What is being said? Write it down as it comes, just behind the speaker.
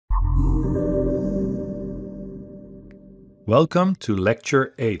Welcome to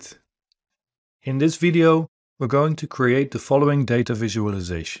Lecture 8. In this video, we're going to create the following data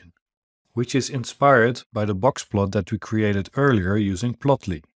visualization, which is inspired by the boxplot that we created earlier using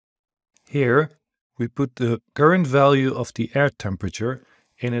Plotly. Here, we put the current value of the air temperature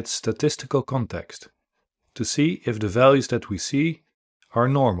in its statistical context to see if the values that we see are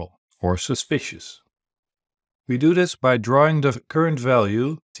normal or suspicious. We do this by drawing the current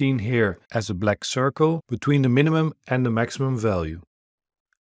value, seen here as a black circle, between the minimum and the maximum value.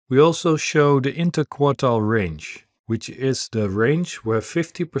 We also show the interquartile range, which is the range where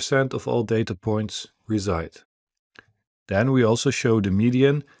 50% of all data points reside. Then we also show the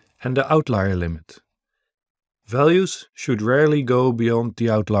median and the outlier limit. Values should rarely go beyond the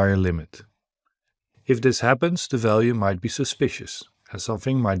outlier limit. If this happens, the value might be suspicious, and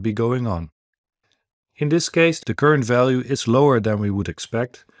something might be going on. In this case, the current value is lower than we would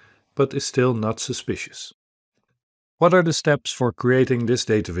expect, but is still not suspicious. What are the steps for creating this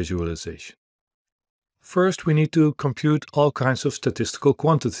data visualization? First, we need to compute all kinds of statistical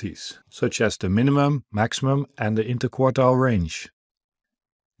quantities, such as the minimum, maximum, and the interquartile range.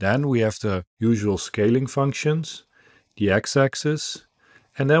 Then we have the usual scaling functions, the x-axis,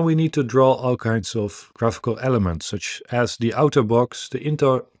 and then we need to draw all kinds of graphical elements, such as the outer box, the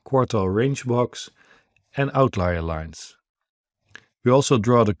interquartile range box, and outlier lines. We also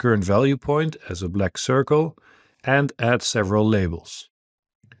draw the current value point as a black circle and add several labels.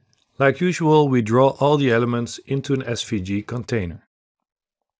 Like usual, we draw all the elements into an SVG container.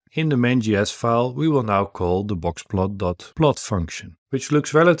 In the main.js file, we will now call the boxplot.plot function, which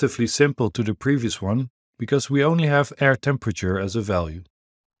looks relatively simple to the previous one because we only have air temperature as a value.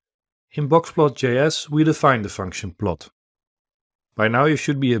 In boxplot.js, we define the function plot. By now you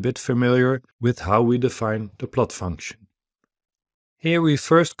should be a bit familiar with how we define the plot function. Here we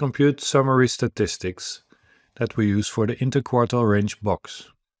first compute summary statistics that we use for the interquartile range box.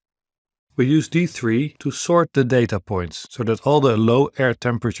 We use D3 to sort the data points so that all the low air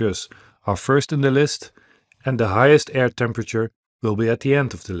temperatures are first in the list and the highest air temperature will be at the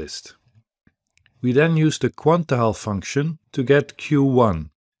end of the list. We then use the quantile function to get Q1,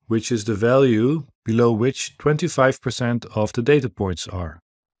 which is the value below which 25% of the data points are.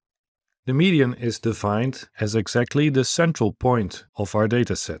 The median is defined as exactly the central point of our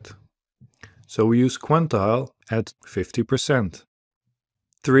dataset. So we use quantile at 50%.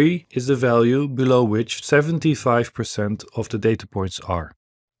 3 is the value below which 75% of the data points are.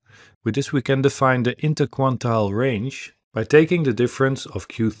 With this we can define the interquartile range by taking the difference of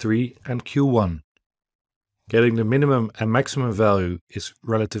Q3 and Q1. Getting the minimum and maximum value is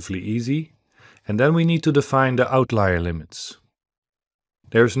relatively easy, and then we need to define the outlier limits.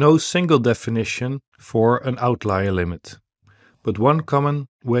 There is no single definition for an outlier limit, but one common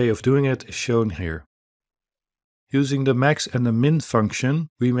way of doing it is shown here. Using the max and the min function,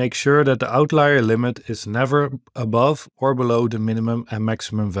 we make sure that the outlier limit is never above or below the minimum and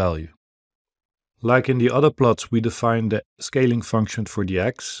maximum value. Like in the other plots, we define the scaling function for the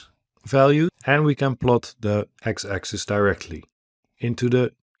x value, and we can plot the x-axis directly into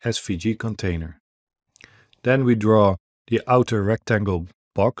the SVG container. Then we draw the outer rectangle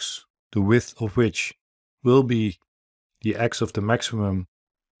box, the width of which will be the x of the maximum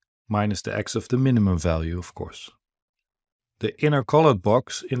minus the x of the minimum value, of course. The inner colored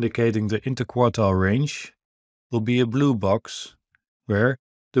box, indicating the interquartile range, will be a blue box where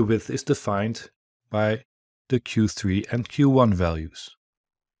the width is defined by the Q3 and Q1 values.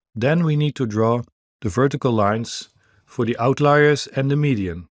 Then we need to draw the vertical lines for the outliers and the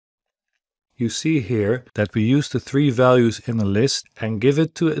median. You see here that we use the 3 values in a list and give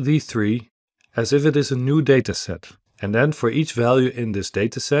it to D3 as if it is a new dataset. And then for each value in this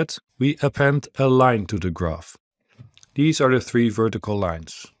dataset, we append a line to the graph. These are the 3 vertical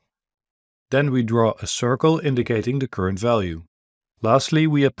lines. Then we draw a circle indicating the current value. Lastly,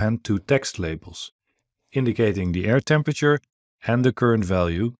 we append 2 text labels, indicating the air temperature and the current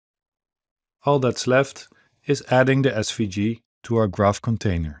value. All that's left is adding the SVG to our graph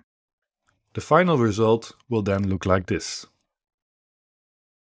container. The final result will then look like this.